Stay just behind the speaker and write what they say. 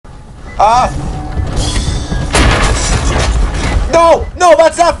No! No,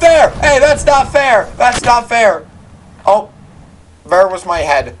 that's not fair! Hey, that's not fair! That's not fair! Oh, there was my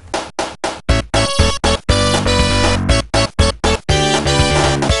head.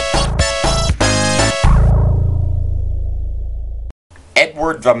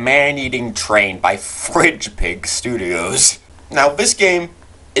 Edward the Man-Eating Train by Fridge Pig Studios. Now, this game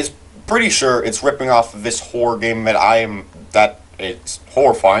is pretty sure it's ripping off of this horror game that it's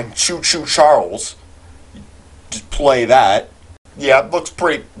horrifying. Choo Choo Charles. Just play that. Yeah, it looks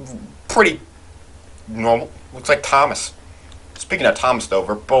pretty normal. Looks like Thomas. Speaking of Thomas, though,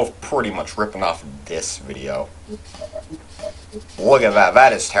 we're both pretty much ripping off this video. Look at that.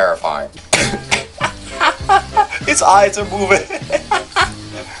 That is terrifying. His eyes are moving.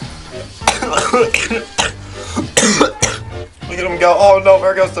 Look at him go. Oh no,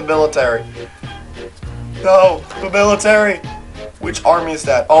 there goes the military. No, the military. Which army is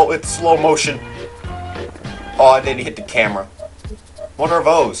that? Oh, it's slow motion. Oh, I didn't hit the camera. What are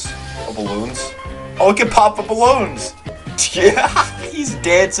those? Oh, balloons? Oh, he can pop the balloons. Yeah, he's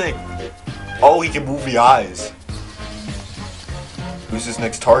dancing. Oh, he can move the eyes. Who's his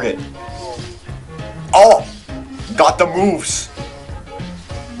next target? Oh, got the moves.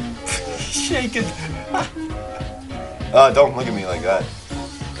 Shaking. Don't look at me like that.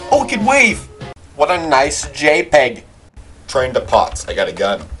 Oh, it can wave. What a nice JPEG. Train to pots. I got a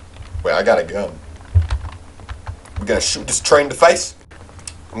gun. Wait, I got a gun. We're gonna shoot this train to face.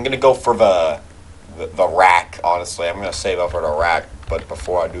 I'm gonna go for the rack, honestly. I'm gonna save up for the rack, but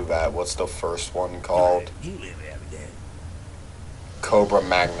before I do that, what's the first one called? Cobra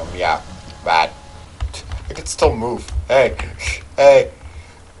Magnum, yeah. That. I can still move. Hey. Hey.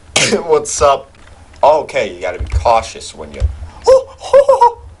 What's up? Oh, okay, you gotta be cautious when you...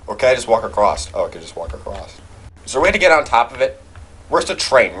 Or can I just walk across? Oh, I can just walk across. Is there a way to get on top of it? Where's the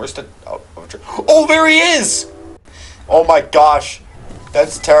train? Where's the... Oh, there he is! Oh my gosh.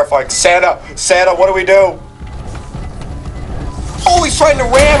 That's terrifying. Santa! Santa, what do we do? Oh, he's trying to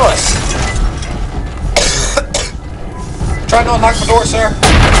ram us! Trying to unlock the door, sir.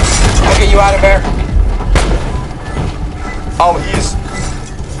 I'll get you out of there. Oh, he's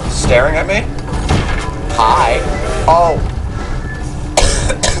staring at me? Hi. Oh.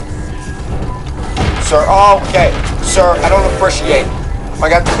 Sir, oh, okay. Sir, I don't appreciate. I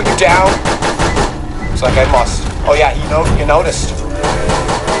got to put you down. Looks like I must. Oh yeah, you noticed.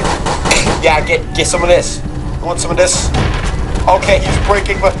 Yeah, get some of this. You want some of this? Okay, he's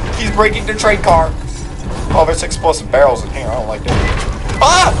breaking the train car. Oh, there's explosive barrels in here. I don't like that.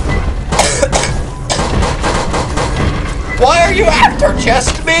 Ah! Why are you after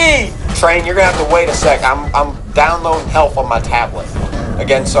just me? Train, you're gonna have to wait a sec. I'm downloading health on my tablet.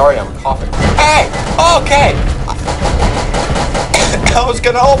 Again, sorry, I'm coughing. Hey! Okay! I was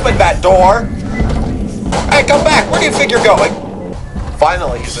gonna open that door. Hey, come back! Where do you think you're going?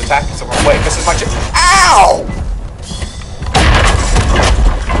 Finally, he's attacking someone. Wait, this is my chance. Ow!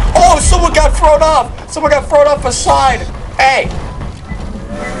 Oh, someone got thrown off! Someone got thrown off the side! Hey!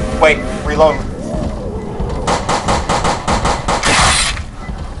 Wait, reload.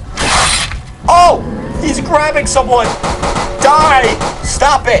 Oh! He's grabbing someone! Die!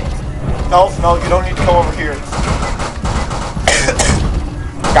 Stop it! No, you don't need to come over here.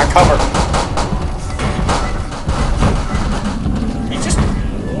 Got covered. He just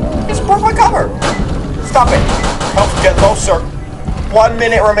broke my cover. Stop it. Help get low, sir. 1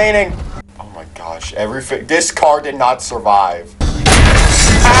 minute remaining. Oh my gosh, this car did not survive.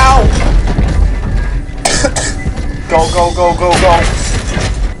 Ow! Go.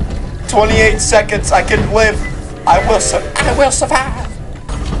 28 seconds, I can live. I will survive.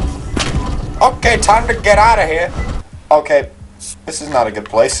 Okay, time to get out of here. Okay, this is not a good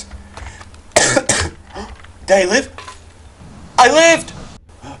place. Did I live? I lived!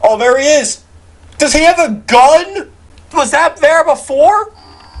 Oh, there he is! Does he have a gun? Was that there before?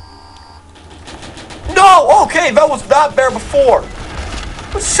 No! Okay, that was not there before.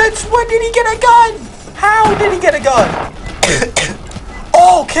 Since when did he get a gun? How did he get a gun?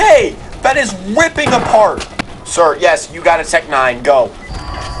 Okay! That is ripping apart. Sir, yes, you got a Tech 9. Go.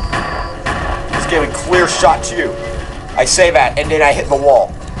 He's giving clear shot to you. I say that, and then I hit the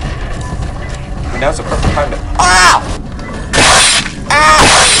wall. And now's the perfect time to... Ah! Ah!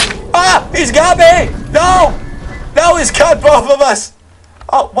 Ah! He's got me! No! No, he's cut both of us!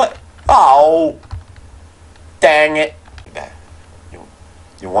 Oh, what? Oh. Dang it.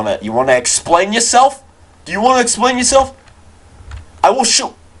 You wanna explain yourself? Do you wanna explain yourself? I will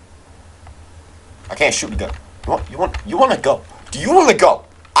shoot. I can't shoot a gun. You wanna go? Do you wanna go?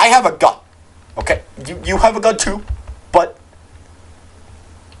 I have a gun. Okay, you have a gun too, but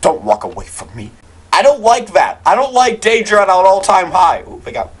don't Don't walk away from me. I don't like that. I don't like danger at an all-time high. Ooh,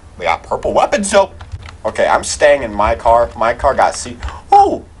 we got purple weapons, though. Okay, I'm staying in my car. My car got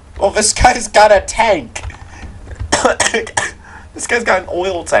Oh, well, this guy's got a tank. This guy's got an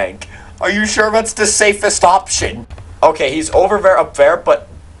oil tank. Are you sure that's the safest option? Okay, he's over there, up there, but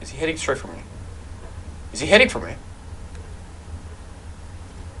is he hitting straight for me? Is he hitting for me?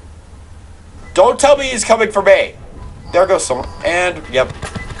 Don't tell me he's coming for me. There goes someone. And, yep.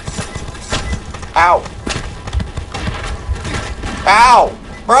 Ow. Ow.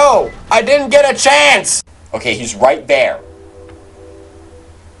 Bro, I didn't get a chance. Okay, he's right there.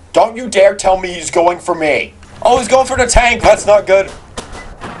 Don't you dare tell me he's going for me. Oh, he's going for the tank. That's not good.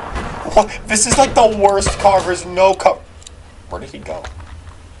 What? This is like the worst car. There's no cover. Where did he go?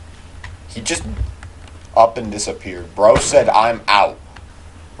 He just up and disappeared. Bro said, I'm out.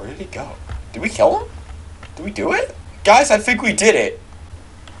 Where did he go? Did we kill him? Did we do it? Guys, I think we did it.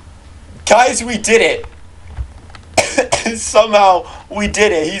 Guys, we did it. Somehow, we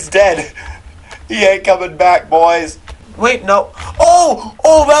did it. He's dead. He ain't coming back, boys. Wait, no.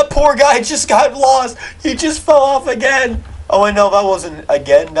 Oh, that poor guy just got lost. He just fell off again. Oh, wait, no, that wasn't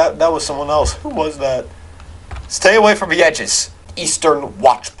again. That was someone else. Who was that? Stay away from the edges. Eastern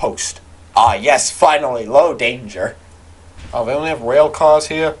Watch Post. Ah, yes, finally. Low danger. Oh, they only have rail cars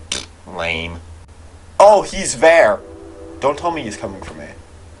here? Lame. Oh, he's there. Don't tell me he's coming for me.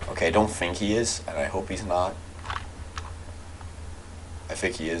 Okay, I don't think he is, and I hope he's not. I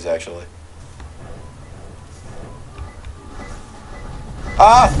think he is, actually.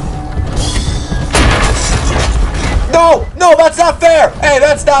 No, that's not fair. Hey,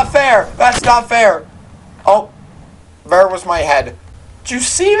 that's not fair. That's not fair. Oh, there was my head. Did you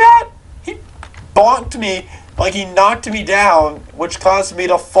see that? He bonked me like he knocked me down, which caused me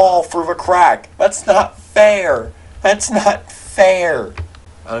to fall through the crack. That's not fair. That's not fair.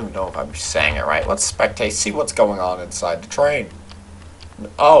 I don't even know if I'm saying it right. Let's spectate, see what's going on inside the train.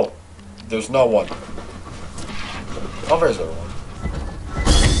 Oh, there's no one. Oh, there's no one.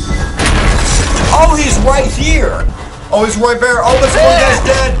 Oh, he's right here. Oh, he's right there. Oh, this one guy's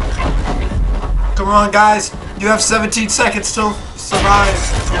dead. Come on, guys. You have 17 seconds to survive.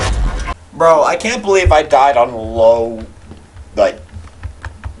 Bro, I can't believe I died on low, like,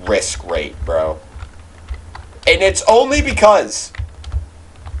 risk rate, bro. And it's only because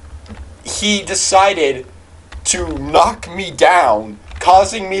he decided to knock me down,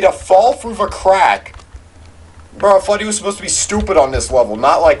 causing me to fall through the crack. Bro, I thought he was supposed to be stupid on this level,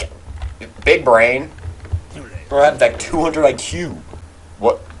 not like big brain. Bro, I had like 200 IQ.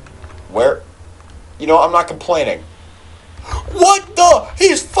 What? Where? You know, I'm not complaining. What the?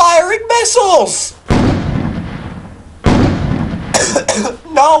 He's firing missiles!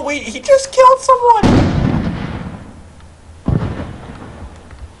 No, he just killed someone!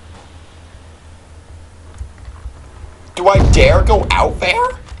 Do I dare go out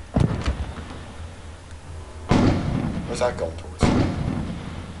there? Where's that going towards?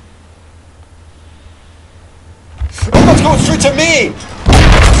 Oh, that's going straight to me!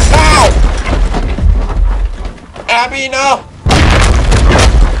 Ow! Abby, no!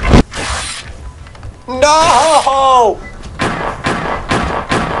 No!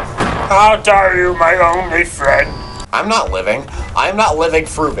 How dare you, my only friend? I'm not living. I'm not living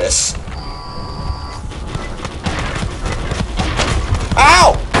through this.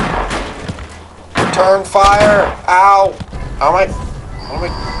 Ow! Return fire! Ow!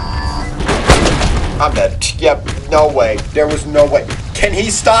 I'm dead. Yep, no way. There was no way. Can he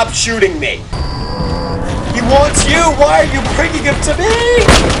stop shooting me? He wants you! Why are you bringing him to me?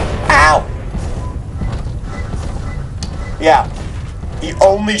 Ow! Yeah. He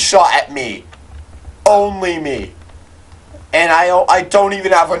only shot at me. Only me. And I don't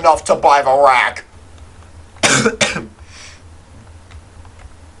even have enough to buy the rack.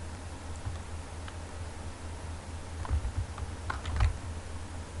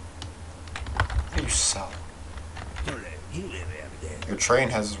 What do you sell? Your train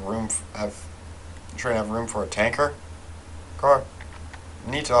has room have room for a tanker? Car.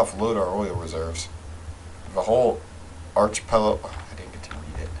 We need to offload our oil reserves. The whole archipelago. I didn't get to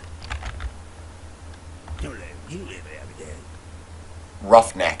read it.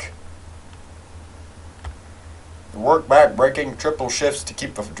 Roughneck. Work back breaking triple shifts to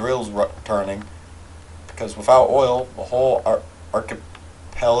keep the drills turning. Because without oil, the whole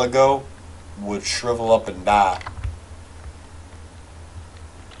archipelago would shrivel up and die.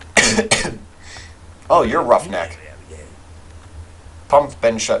 Oh, you're Roughneck. Pump's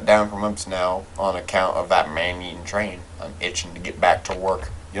been shut down for months now on account of that man-eating train. I'm itching to get back to work.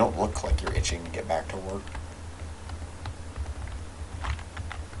 You don't look like you're itching to get back to work.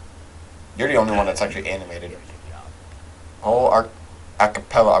 You're the only one that's actually animated. Oh, our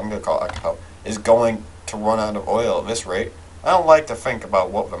acapella, I'm gonna call it acapella, is going to run out of oil at this rate. I don't like to think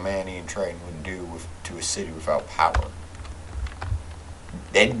about what the man-eating train would do to a city without power.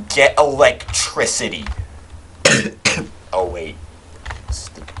 Then get electricity. Oh wait, it's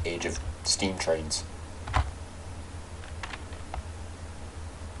the age of steam trains.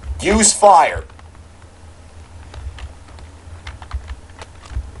 Use fire.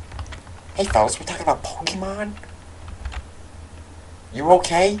 Hey fellas, we're talking about Pokemon? You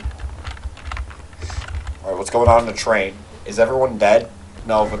okay? Alright, what's going on in the train? Is everyone dead?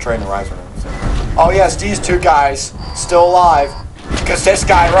 No, the train arrives when oh yes, these two guys still alive. Because this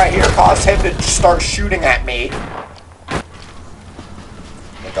guy right here caused him to start shooting at me. Oh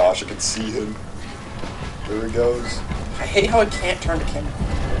my gosh, I can see him. There he goes. I hate how I can't turn the camera.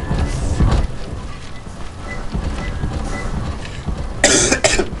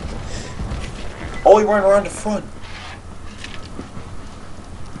 Oh, he went around the front.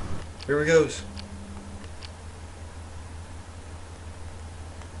 Here he goes.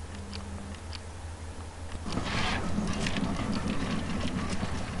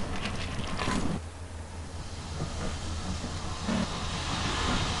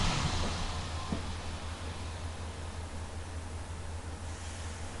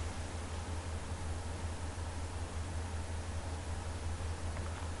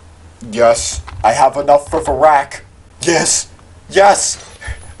 Yes, I have enough for the rack. Yes, yes,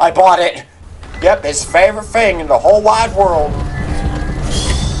 I bought it. Yep, his favorite thing in the whole wide world.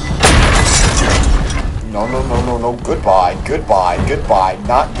 No, no, no, no, no, goodbye, goodbye, goodbye.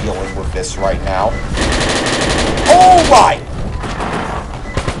 Not dealing with this right now. Oh my!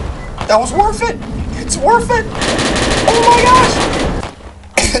 That was worth it. It's worth it. Oh my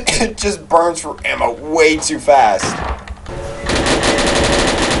gosh! It just burns for ammo way too fast.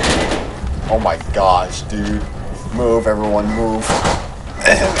 Oh my gosh, dude. Move, everyone, move.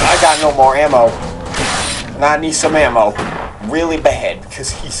 I got no more ammo. And I need some ammo. Really bad, because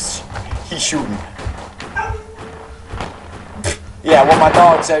he's shooting. Yeah, what my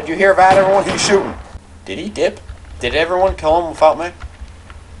dog said. You hear that, everyone? He's shooting. Did he dip? Did everyone kill him without me?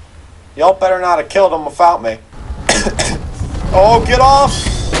 Y'all better not have killed him without me. Oh, get off!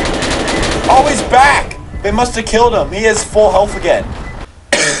 Oh, he's back! They must have killed him. He has full health again.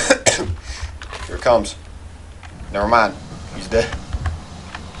 Here it comes. Never mind. He's dead.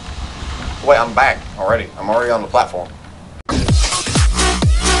 Wait, I'm back already. I'm already on the platform.